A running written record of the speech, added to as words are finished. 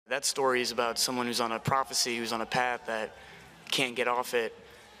That story is about someone who's on a prophecy, who's on a path that can't get off it,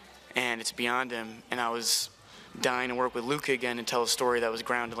 and it's beyond him. And I was dying to work with Luca again and tell a story that was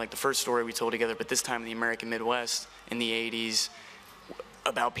grounded like the first story we told together, but this time in the American Midwest in the 80s,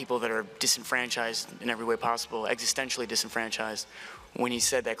 about people that are disenfranchised in every way possible, existentially disenfranchised. When he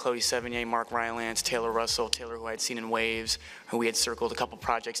said that Chloe Sevigny, Mark Rylance, Taylor Russell, Taylor who I'd seen in Waves, who we had circled a couple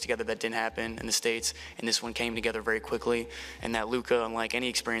projects together that didn't happen in the States, and this one came together very quickly, and that Luca, unlike any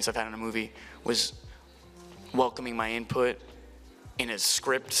experience I've had in a movie, was welcoming my input in a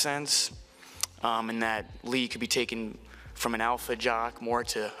script sense, and that Lee could be taken from an alpha jock more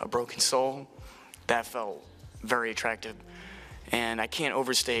to a broken soul. That felt very attractive. And I can't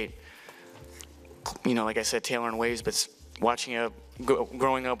overstate, you know, like I said, Taylor and Waves, but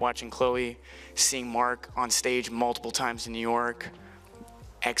growing up watching Chloe, seeing Mark on stage multiple times in New York,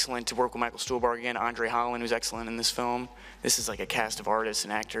 excellent to work with Michael Stuhlbarg again, Andre Holland, who's excellent in this film. This is like a cast of artists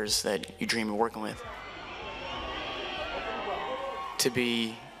and actors that you dream of working with. To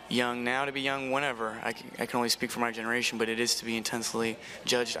be young now, to be young whenever. I can only speak for my generation, but it is to be intensely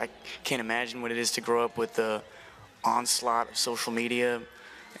judged. I can't imagine what it is to grow up with the onslaught of social media,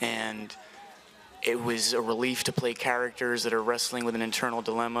 and it was a relief to play characters that are wrestling with an internal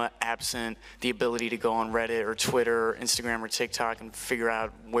dilemma, absent the ability to go on Reddit or Twitter or Instagram or TikTok and figure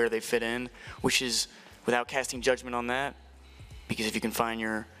out where they fit in, which is, without casting judgment on that, because if you can find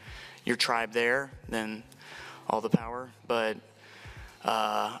your tribe there, then all the power. But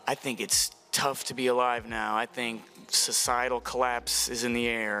I think it's tough to be alive now. I think societal collapse is in the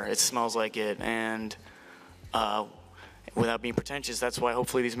air. It smells like it, and without being pretentious, that's why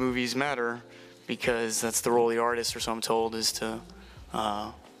hopefully these movies matter, because that's the role of the artist, or so I'm told, is to,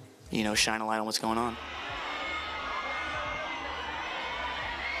 you know, shine a light on what's going on.